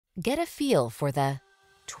Get a feel for the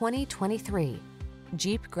 2023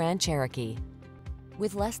 Jeep Grand Cherokee.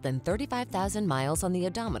 With less than 35,000 miles on the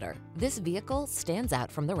odometer, this vehicle stands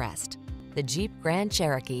out from the rest. The Jeep Grand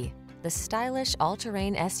Cherokee, the stylish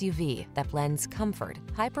all-terrain SUV that blends comfort,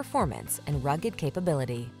 high performance, and rugged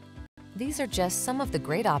capability. These are just some of the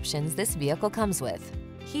great options this vehicle comes with: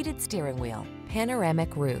 heated steering wheel,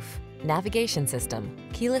 panoramic roof, navigation system,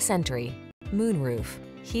 keyless entry, moonroof,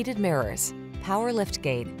 heated mirrors, power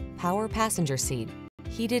liftgate, power passenger seat,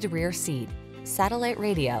 heated rear seat, satellite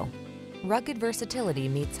radio. Rugged versatility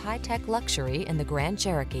meets high-tech luxury in the Grand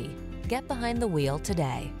Cherokee. Get behind the wheel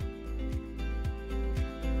today.